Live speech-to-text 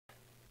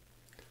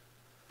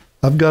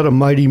I've got a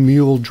Mighty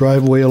Mule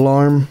driveway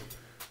alarm,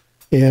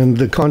 and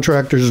the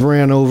contractors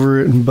ran over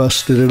it and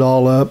busted it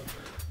all up.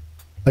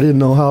 I didn't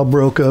know how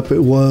broke up it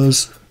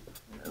was.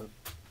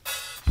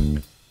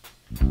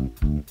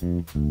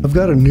 I've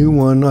got a new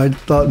one. I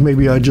thought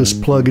maybe I'd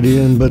just plug it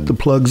in, but the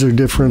plugs are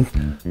different.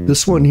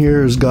 This one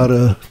here has got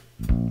a,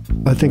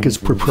 I think it's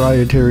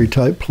proprietary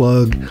type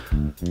plug.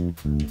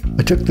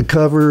 I took the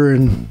cover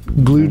and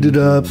glued it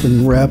up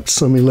and wrapped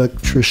some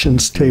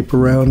electrician's tape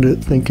around it,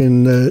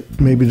 thinking that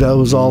maybe that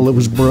was all that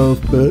was broke,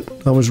 but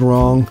I was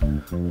wrong.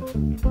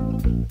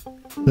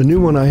 The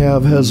new one I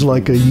have has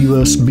like a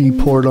USB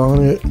port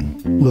on it.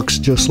 Looks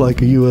just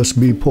like a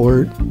USB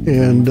port,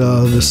 and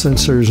the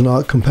sensor is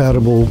not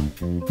compatible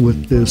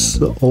with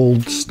this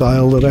old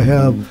style that I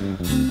have.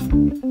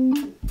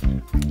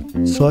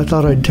 So I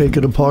thought I'd take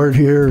it apart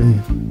here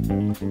and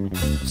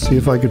see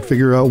if I could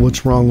figure out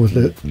what's wrong with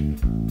it.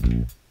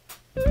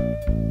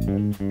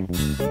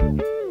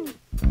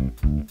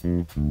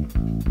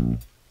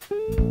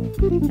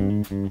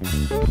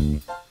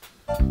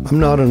 I'm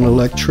not an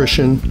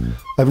electrician.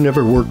 I've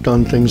never worked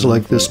on things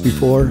like this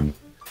before.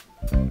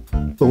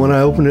 But when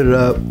I opened it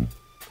up,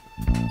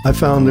 I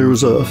found there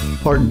was a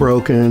part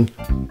broken,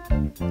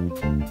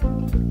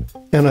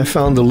 and I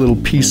found the little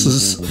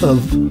pieces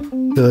of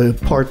the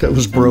part that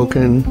was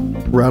broken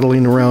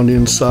rattling around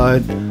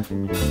inside.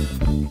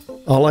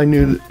 All I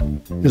knew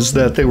is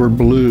that they were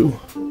blue.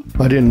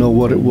 I didn't know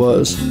what it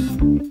was.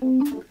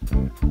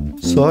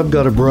 So I've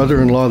got a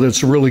brother-in-law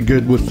that's really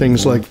good with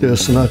things like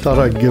this, and I thought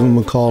I'd give him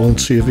a call and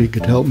see if he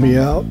could help me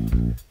out.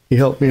 He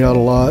helped me out a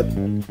lot.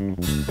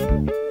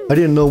 I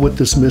didn't know what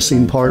this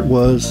missing part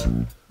was.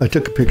 I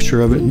took a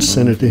picture of it and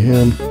sent it to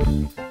him.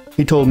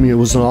 He told me it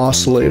was an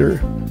oscillator.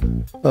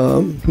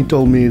 He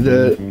told me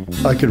that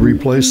I could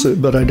replace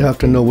it, but I'd have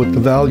to know what the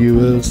value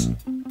is.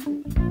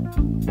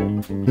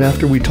 And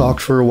after we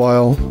talked for a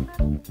while,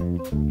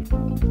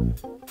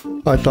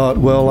 I thought,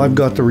 well, I've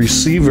got the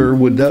receiver.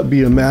 Would that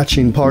be a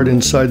matching part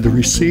inside the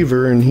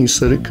receiver? And he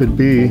said it could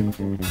be.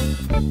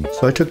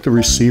 So I took the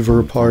receiver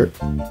apart.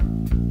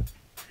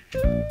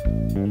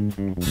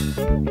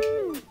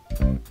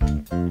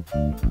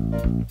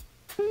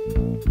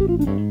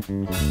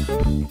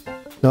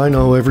 Now I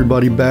know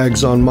everybody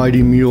bags on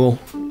Mighty Mule,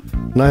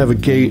 and I have a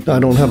gate. I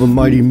don't have a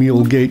Mighty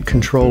Mule gate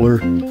controller,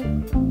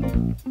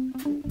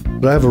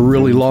 but I have a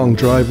really long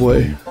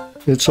driveway.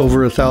 It's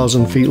over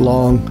 1,000 feet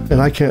long,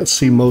 and I can't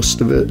see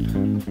most of it.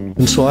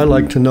 And so I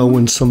like to know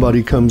when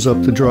somebody comes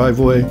up the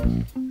driveway.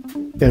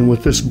 And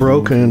with this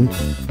broken,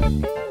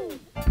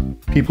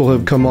 people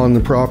have come on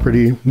the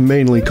property,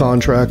 mainly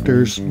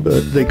contractors,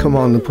 but they come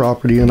on the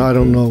property and I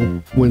don't know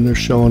when they're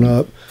showing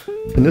up.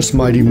 And this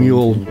Mighty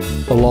Mule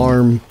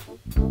alarm,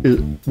 it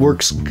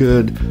works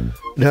good.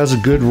 It has a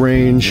good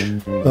range.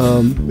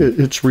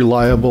 It's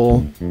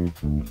reliable.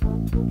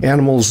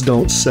 Animals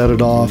don't set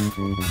it off.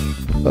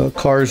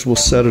 Cars will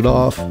set it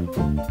off.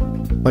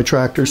 My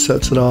tractor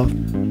sets it off.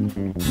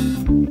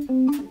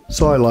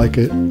 So I like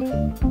it.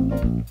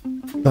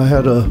 I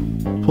had to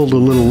pull the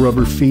little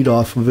rubber feet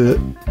off of it,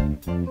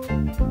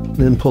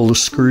 then pull the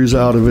screws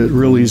out of it.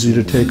 Real easy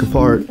to take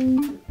apart.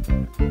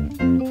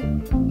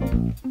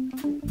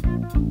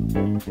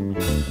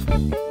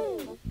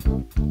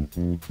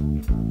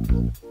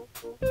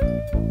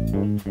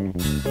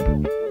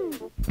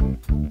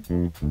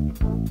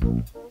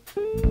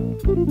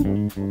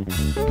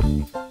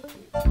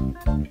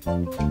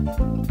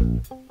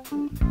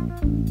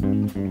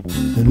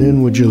 And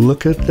then would you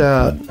look at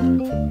that?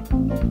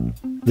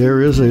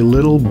 There is a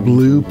little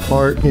blue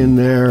part in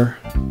there.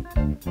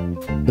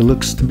 It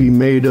looks to be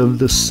made of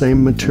the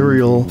same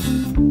material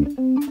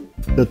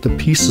that the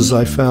pieces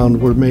I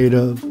found were made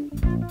of.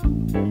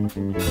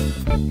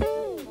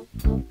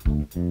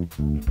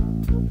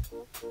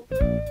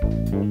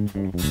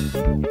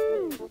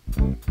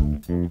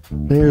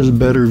 Here's a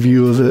better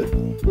view of it.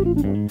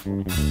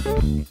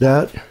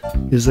 That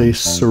is a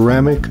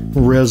ceramic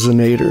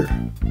resonator.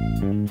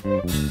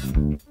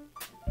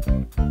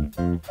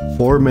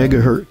 4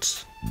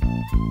 megahertz.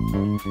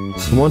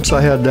 So once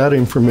I had that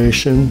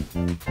information,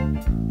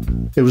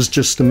 it was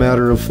just a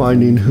matter of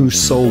finding who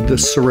sold the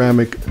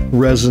ceramic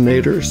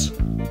resonators.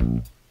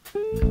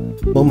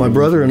 Well, my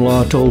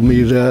brother-in-law told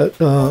me that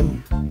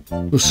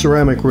the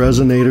ceramic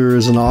resonator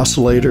is an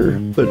oscillator,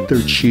 but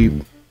they're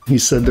cheap. He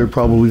said they're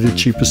probably the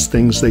cheapest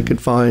things they could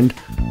find.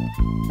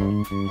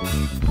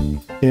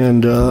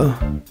 And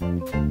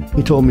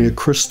he told me a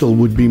crystal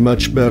would be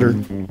much better.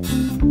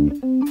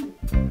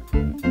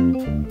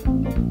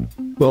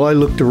 Well, I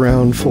looked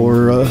around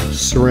for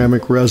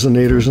ceramic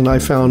resonators, and I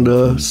found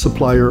a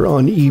supplier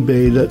on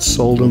eBay that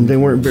sold them. They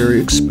weren't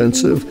very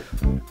expensive.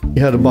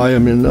 You had to buy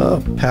them in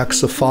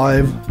packs of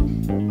 5.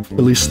 At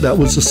least that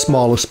was the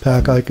smallest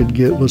pack I could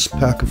get, was a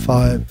pack of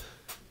 5.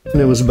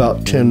 And it was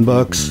about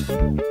 $10.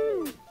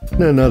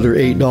 And another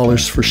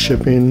 $8 for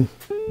shipping.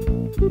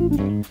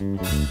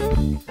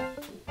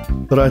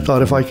 But I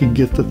thought if I could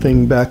get the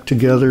thing back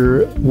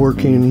together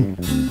working,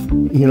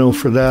 you know,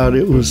 for that,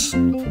 it was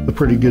a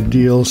pretty good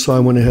deal. So I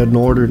went ahead and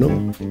ordered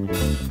them.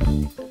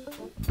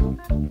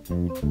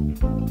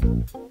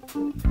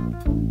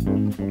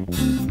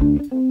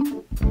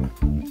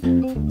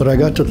 But I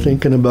got to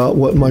thinking about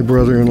what my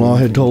brother-in-law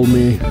had told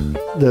me,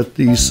 that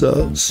these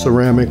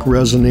ceramic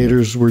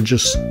resonators were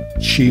just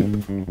cheap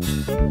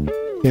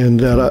and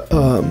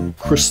that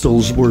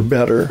crystals were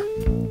better.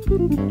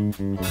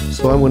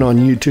 So I went on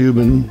YouTube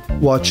and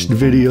watched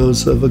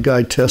videos of a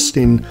guy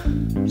testing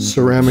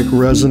ceramic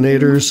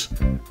resonators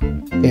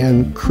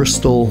and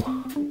crystal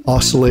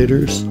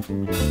oscillators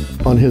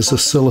on his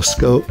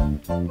oscilloscope.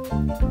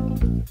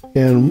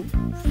 And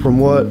from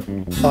what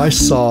I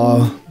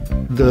saw,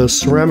 the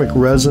ceramic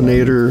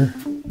resonator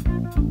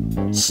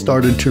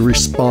started to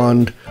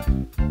respond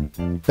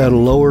at a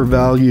lower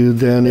value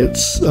than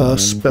it's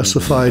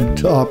specified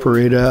to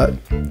operate at,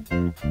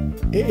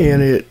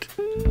 and it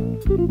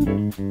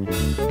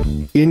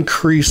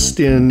increased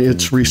in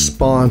its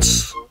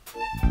response,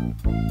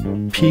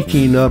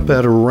 peaking up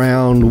at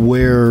around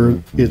where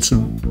its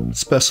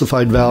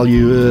specified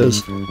value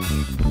is,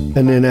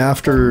 and then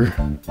after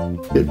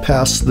it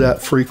passed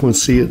that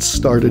frequency, it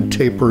started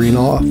tapering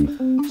off.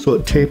 So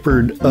it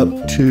tapered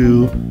up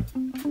to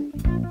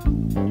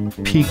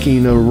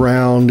peaking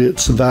around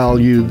its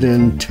value,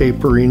 then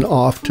tapering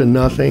off to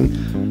nothing.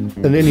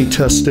 And then he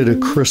tested a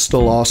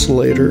crystal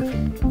oscillator,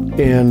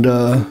 and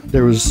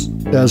there was,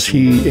 as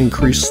he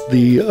increased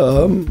the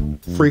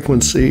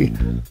frequency,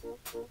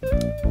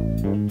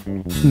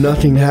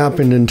 nothing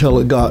happened until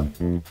it got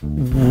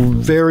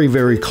very,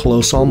 very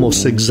close,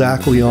 almost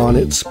exactly on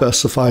its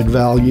specified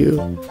value.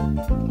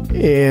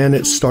 And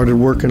it started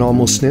working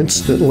almost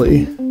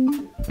instantly.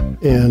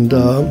 And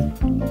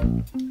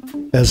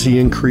as he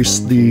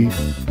increased the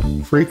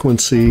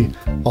frequency,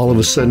 all of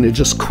a sudden it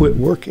just quit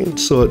working.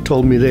 So it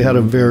told me they had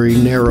a very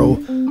narrow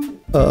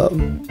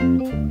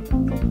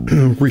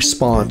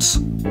response.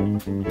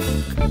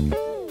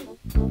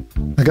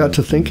 I got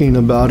to thinking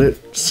about it,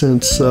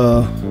 since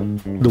the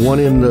one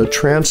in the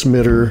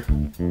transmitter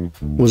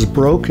was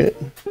broken.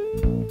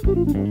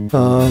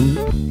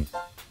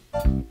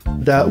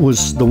 That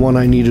was the one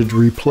I needed to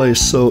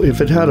replace. So if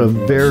it had a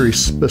very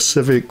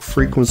specific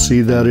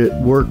frequency that it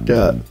worked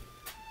at,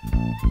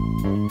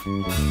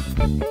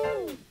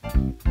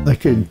 I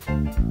could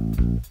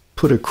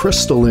put a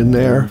crystal in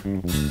there,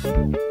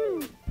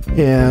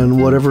 and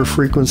whatever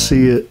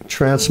frequency it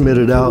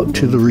transmitted out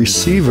to the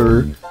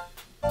receiver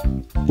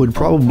would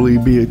probably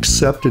be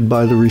accepted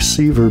by the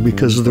receiver,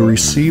 because the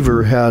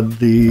receiver had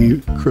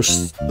the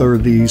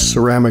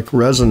ceramic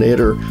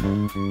resonator,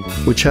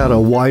 which had a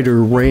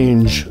wider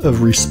range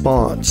of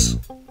response.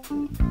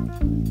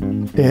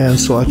 And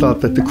so I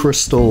thought that the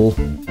crystal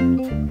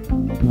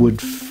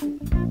would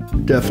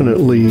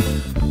definitely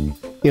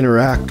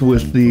interact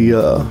with the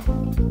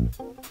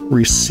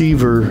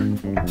receiver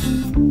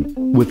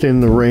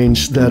within the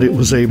range that it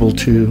was able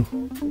to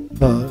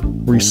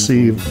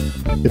receive,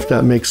 if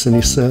that makes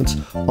any sense.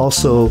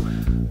 Also,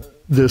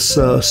 this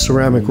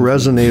ceramic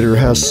resonator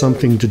has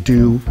something to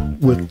do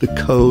with the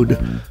code,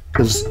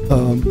 because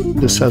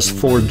this has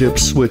 4 dip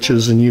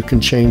switches, and you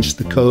can change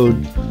the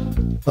code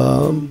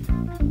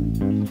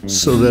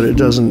so that it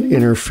doesn't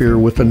interfere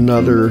with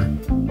another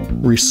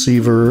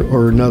receiver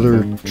or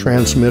another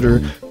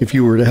transmitter. If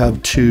you were to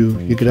have 2,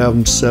 you could have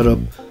them set up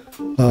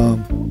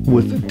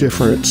with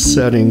different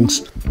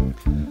settings.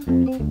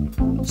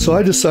 So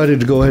I decided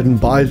to go ahead and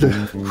buy the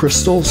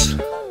crystals,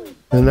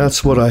 and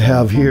that's what I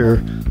have here.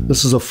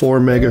 This is a 4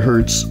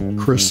 megahertz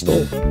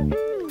crystal,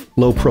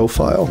 low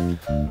profile.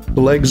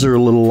 The legs are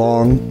a little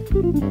long,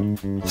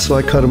 so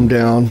I cut them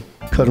down,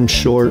 cut them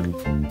short.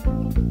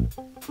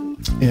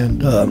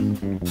 And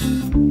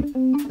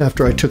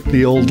after I took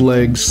the old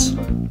legs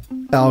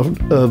out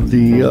of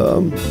the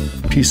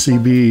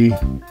PCB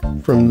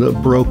from the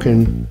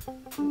broken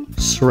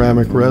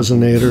ceramic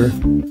resonator,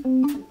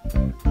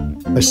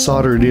 I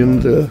soldered in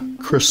the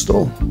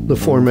crystal, the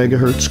 4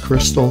 megahertz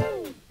crystal.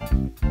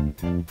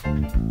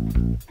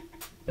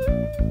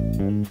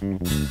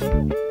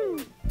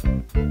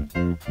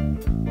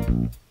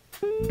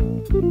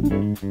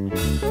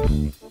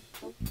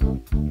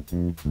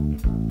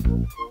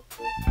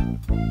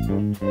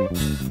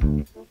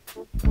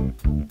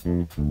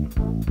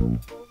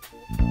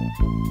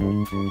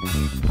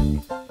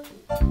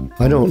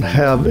 I don't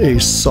have a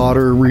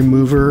solder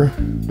remover,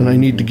 and I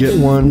need to get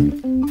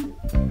one.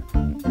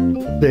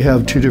 They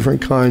have 2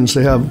 different kinds.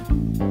 They have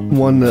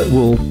one that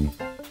will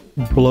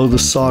blow the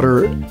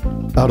solder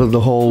out of the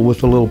hole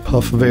with a little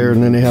puff of air,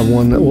 and then they have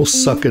one that will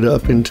suck it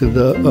up into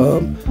the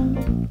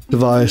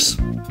device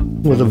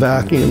with a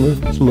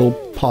vacuum. It's a little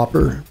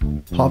popper,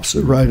 pops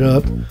it right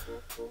up.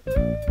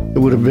 It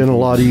would have been a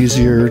lot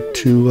easier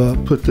to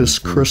put this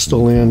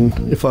crystal in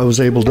if I was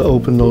able to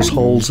open those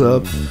holes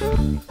up.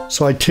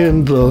 So I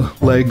tinned the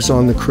legs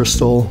on the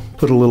crystal,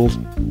 put a little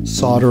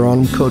solder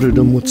on them, coated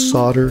them with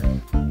solder,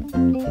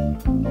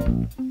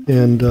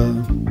 and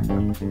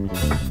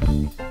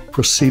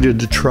proceeded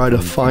to try to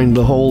find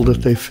the hole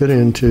that they fit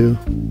into.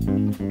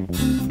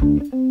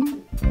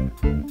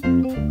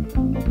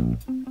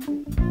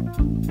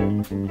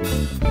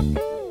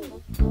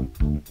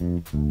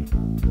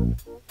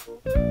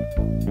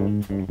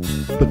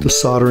 put the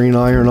soldering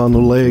iron on the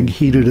leg,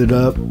 heated it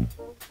up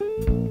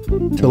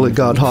till it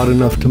got hot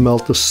enough to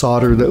melt the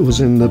solder that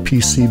was in the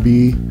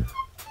PCB.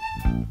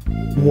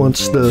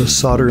 Once the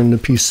solder in the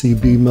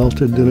PCB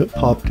melted, then it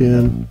popped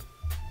in.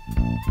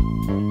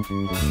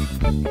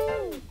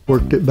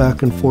 Worked it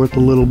back and forth a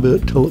little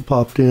bit till it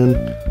popped in.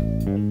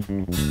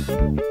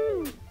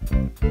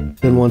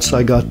 Then once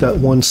I got that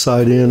one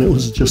side in, it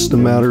was just a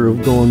matter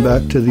of going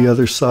back to the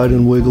other side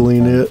and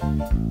wiggling it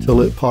till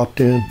it popped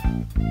in.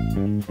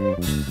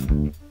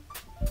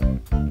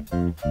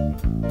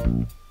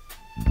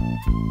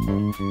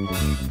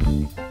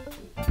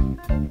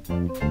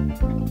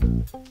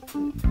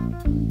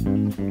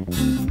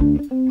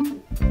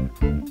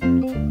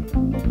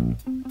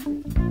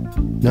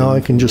 Now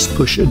I can just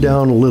push it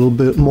down a little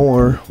bit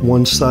more,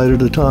 one side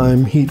at a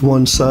time. Heat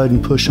one side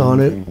and push on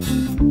it.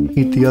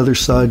 Heat the other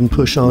side and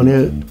push on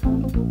it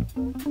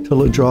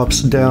till it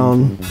drops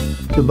down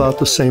to about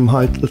the same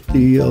height that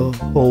the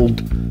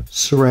old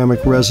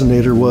ceramic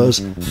resonator was.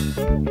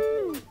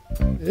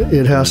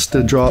 It has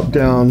to drop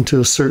down to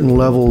a certain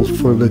level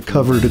for the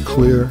cover to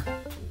clear.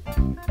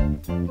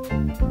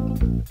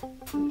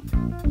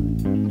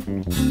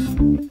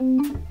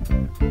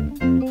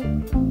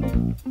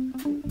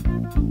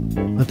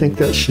 I think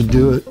that should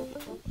do it.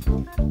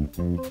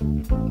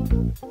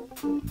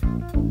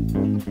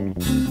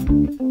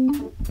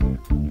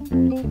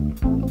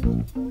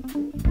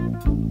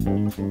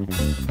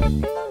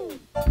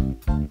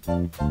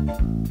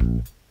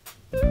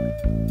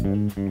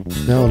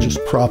 Now I'll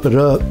just prop it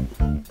up.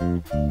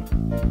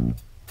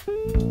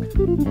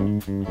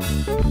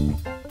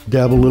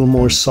 Dab a little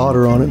more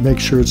solder on it, make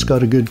sure it's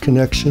got a good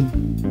connection.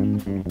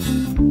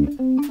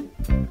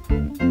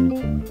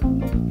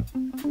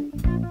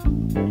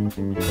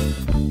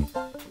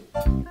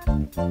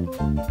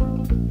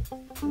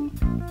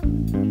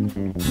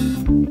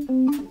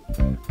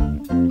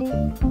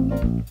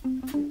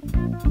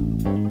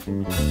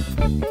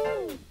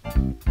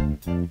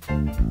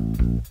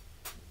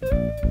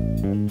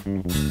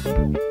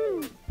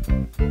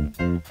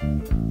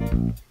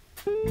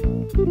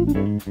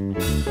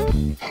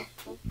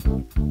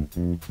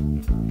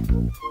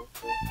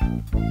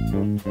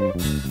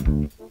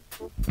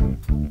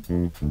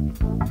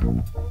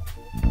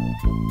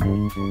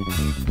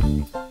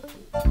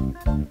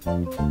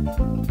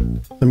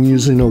 I'm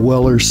using a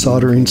Weller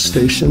soldering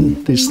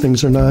station. These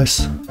things are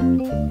nice.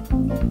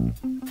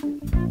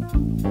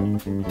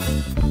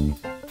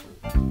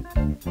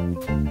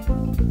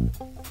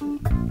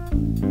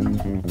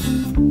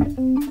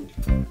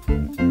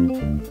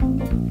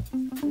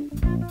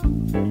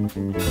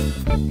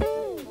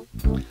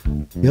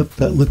 Yep,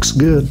 that looks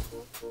good.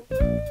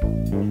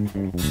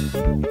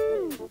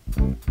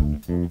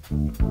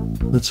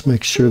 Let's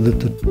make sure that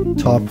the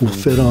top will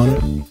fit on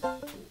it.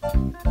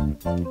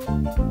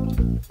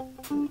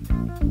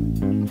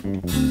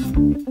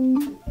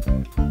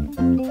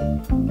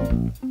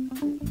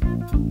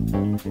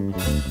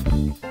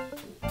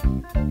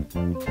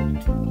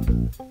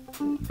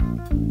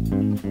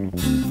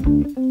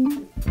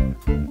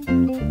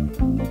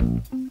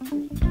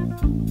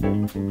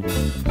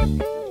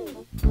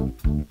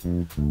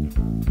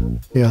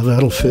 Yeah,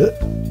 that'll fit.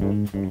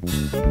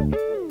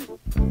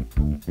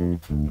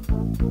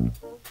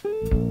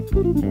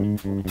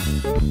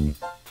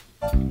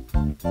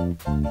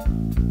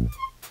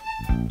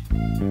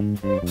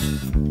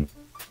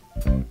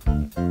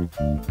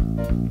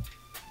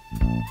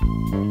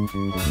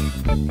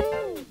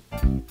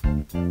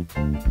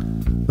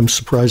 I'm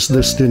surprised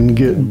this didn't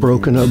get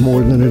broken up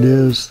more than it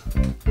is.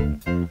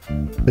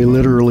 They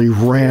literally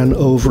ran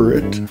over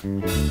it.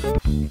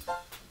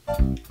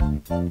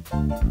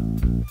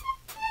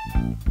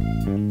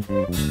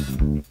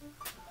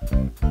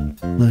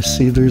 I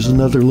see there's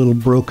another little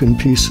broken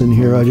piece in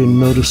here I didn't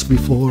notice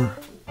before.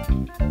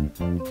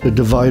 The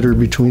divider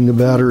between the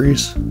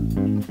batteries. I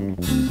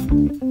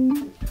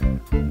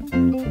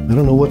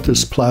don't know what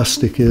this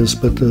plastic is,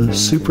 but the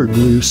super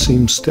glue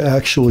seems to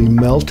actually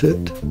melt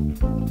it.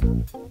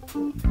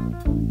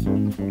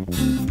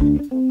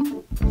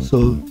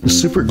 So the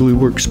super glue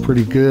works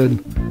pretty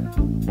good.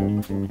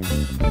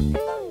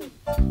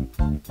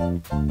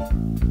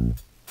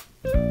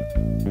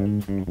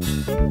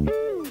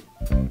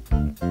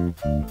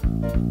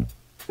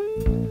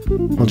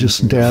 I'll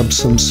just dab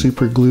some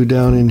super glue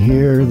down in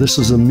here. This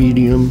is a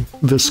medium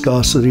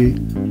viscosity.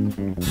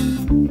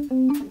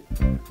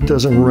 It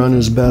doesn't run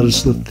as bad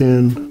as the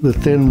thin. The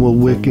thin will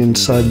wick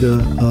inside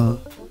the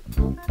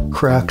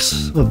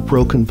cracks of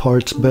broken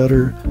parts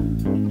better.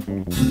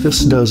 But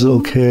this does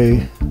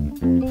okay.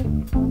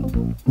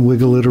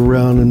 Wiggle it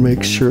around and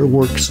make sure it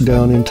works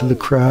down into the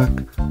crack.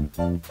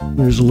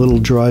 There's a little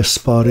dry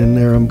spot in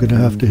there I'm going to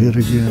have to hit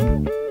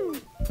again.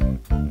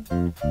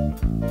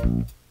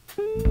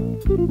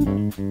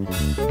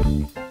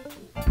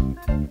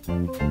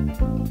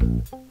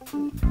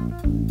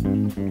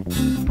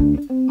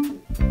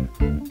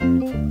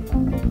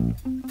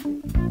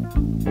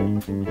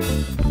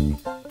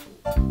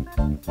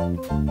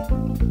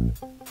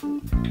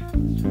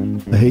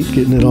 I hate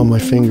getting it on my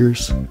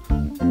fingers.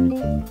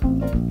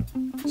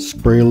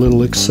 Spray a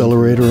little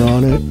accelerator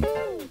on it.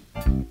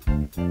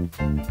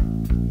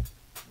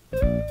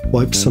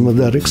 Wipe some of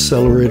that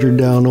accelerator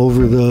down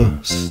over the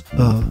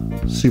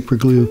super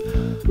glue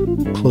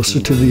closer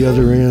to the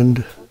other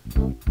end.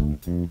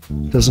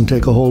 Doesn't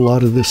take a whole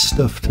lot of this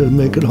stuff to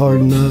make it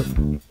harden up.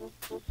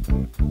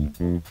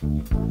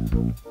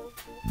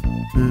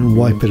 And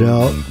wipe it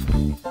out.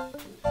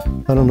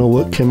 I don't know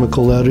what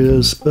chemical that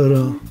is, but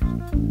I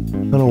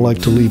don't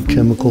like to leave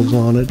chemicals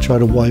on it. Try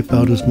to wipe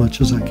out as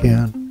much as I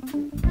can.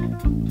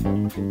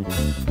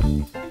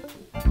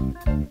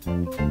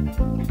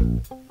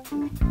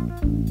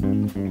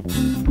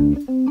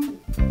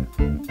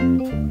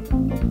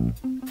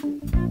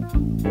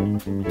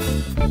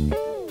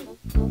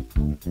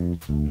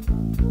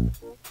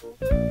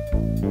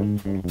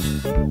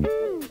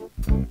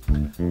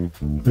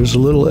 There's a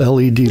little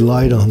LED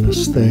light on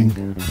this thing.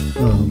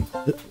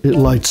 It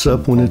lights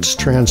up when it's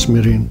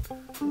transmitting.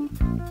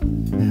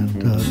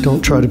 And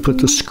don't try to put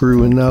the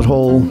screw in that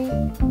hole.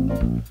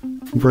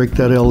 Break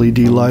that LED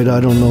light. I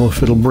don't know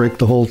if it'll break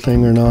the whole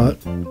thing or not.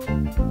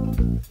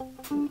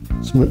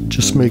 So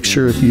just make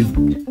sure if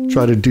you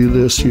try to do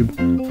this, you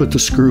put the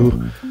screw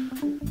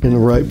in the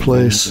right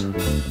place.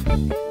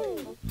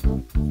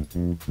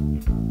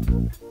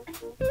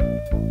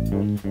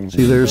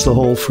 See, there's the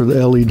hole for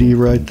the LED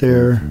right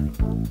there.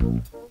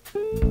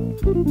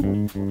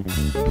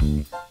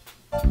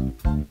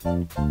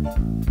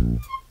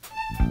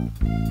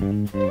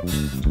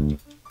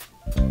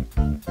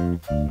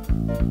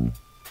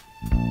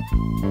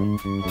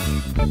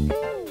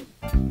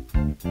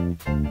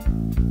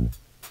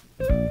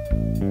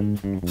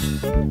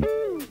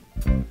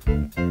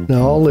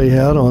 Now all they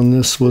had on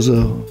this was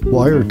a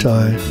wire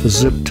tie, a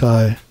zip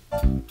tie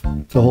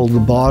to hold the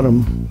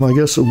bottom. I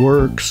guess it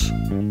works.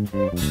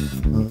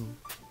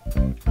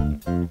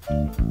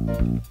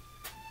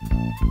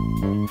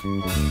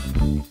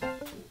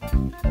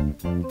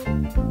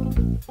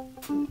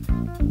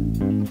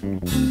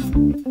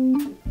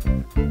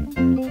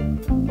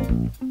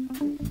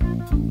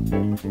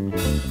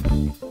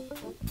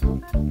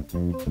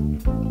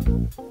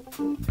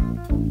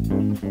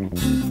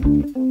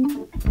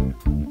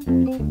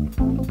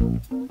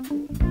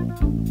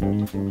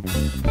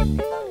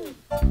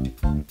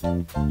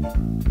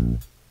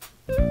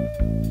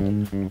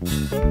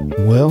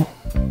 Well,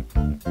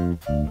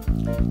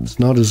 it's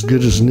not as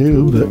good as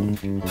new, but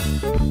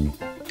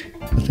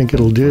I think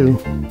it'll do.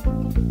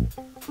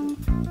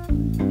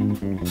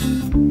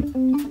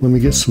 Let me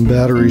get some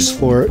batteries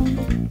for it.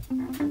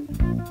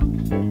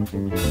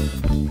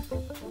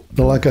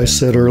 Now, like I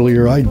said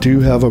earlier, I do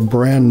have a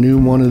brand new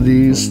one of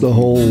these, the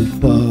whole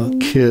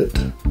kit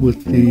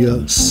with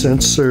the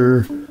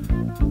sensor,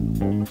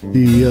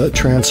 the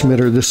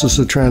transmitter, this is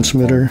the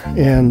transmitter,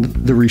 and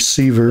the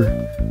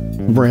receiver,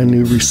 brand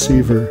new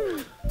receiver.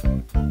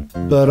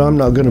 But I'm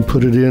not going to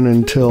put it in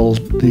until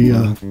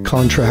the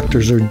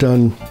contractors are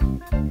done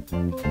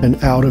and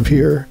out of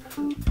here,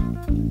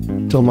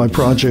 until my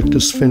project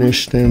is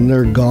finished and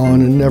they're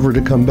gone and never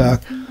to come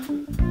back.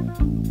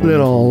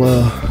 Then I'll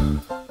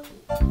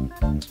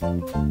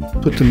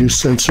put the new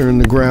sensor in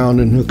the ground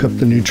and hook up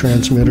the new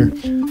transmitter.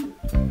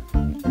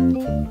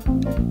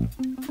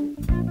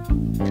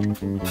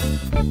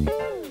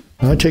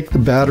 I take the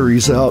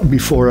batteries out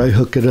before I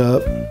hook it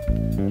up.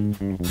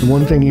 The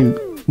one thing you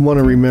want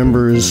to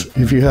remember is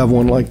if you have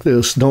one like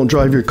this, don't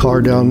drive your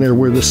car down there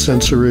where the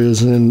sensor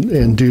is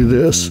and do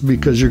this,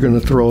 because you're going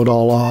to throw it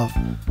all off.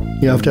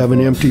 You have to have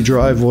an empty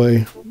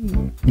driveway.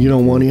 You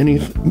don't want any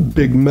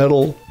big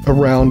metal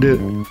around it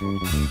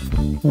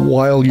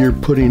while you're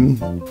putting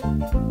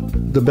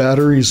the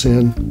batteries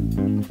in,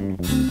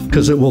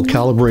 because it will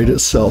calibrate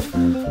itself.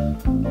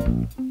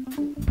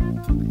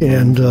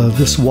 And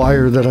this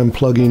wire that I'm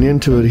plugging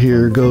into it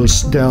here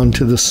goes down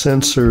to the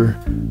sensor.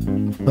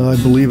 I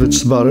believe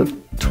it's about a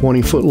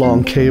 20-foot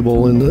long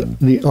cable, and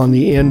on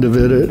the end of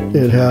it,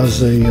 it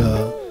has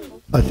a,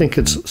 I think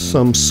it's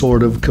some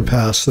sort of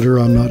capacitor.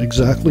 I'm not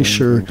exactly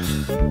sure.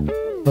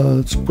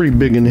 It's pretty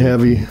big and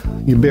heavy.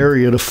 You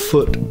bury it a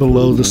foot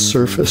below the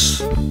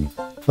surface.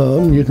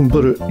 You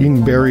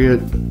can bury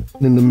it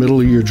in the middle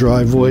of your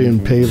driveway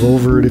and pave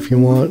over it if you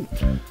want.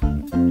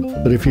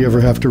 But if you ever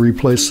have to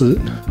replace it,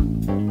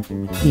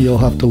 you'll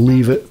have to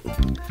leave it,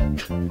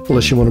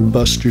 unless you want to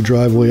bust your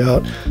driveway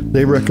out.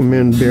 They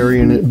recommend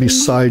burying it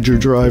beside your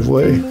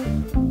driveway,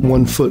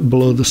 1 foot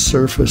below the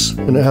surface,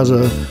 and it has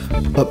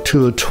up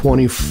to a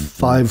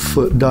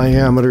 25-foot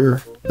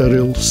diameter that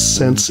it'll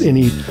sense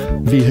any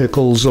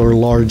vehicles or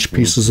large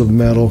pieces of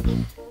metal.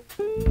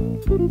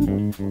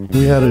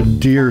 We had a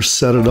deer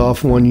set it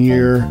off one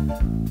year.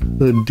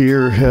 The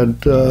deer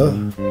had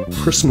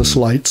Christmas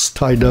lights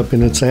tied up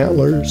in its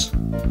antlers,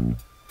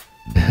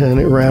 and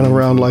it ran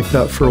around like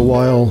that for a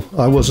while.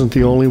 I wasn't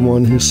the only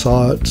one who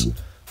saw it.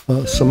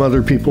 Some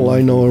other people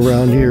I know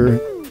around here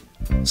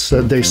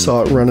said they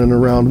saw it running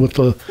around with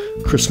the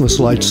Christmas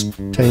lights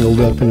tangled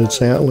up in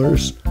its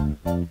antlers.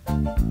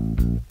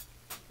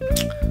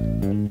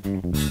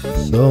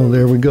 So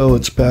there we go,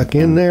 it's back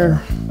in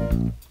there.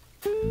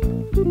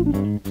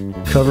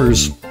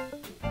 Covers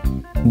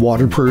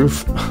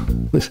waterproof.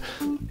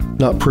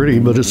 Not pretty,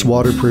 but it's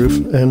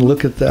waterproof. And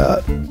look at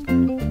that.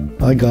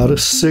 I got a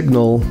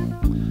signal.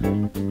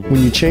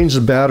 When you change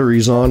the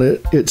batteries on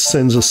it, it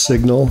sends a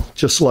signal,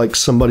 just like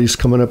somebody's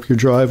coming up your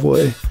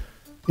driveway.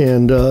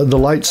 And the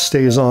light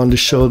stays on to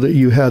show that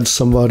you had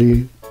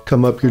somebody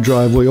come up your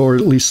driveway, or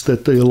at least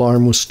that the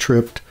alarm was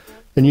tripped.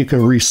 And you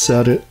can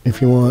reset it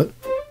if you want.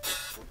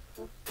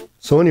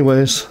 So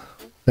anyways,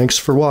 thanks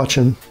for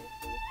watching.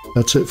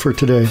 That's it for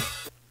today.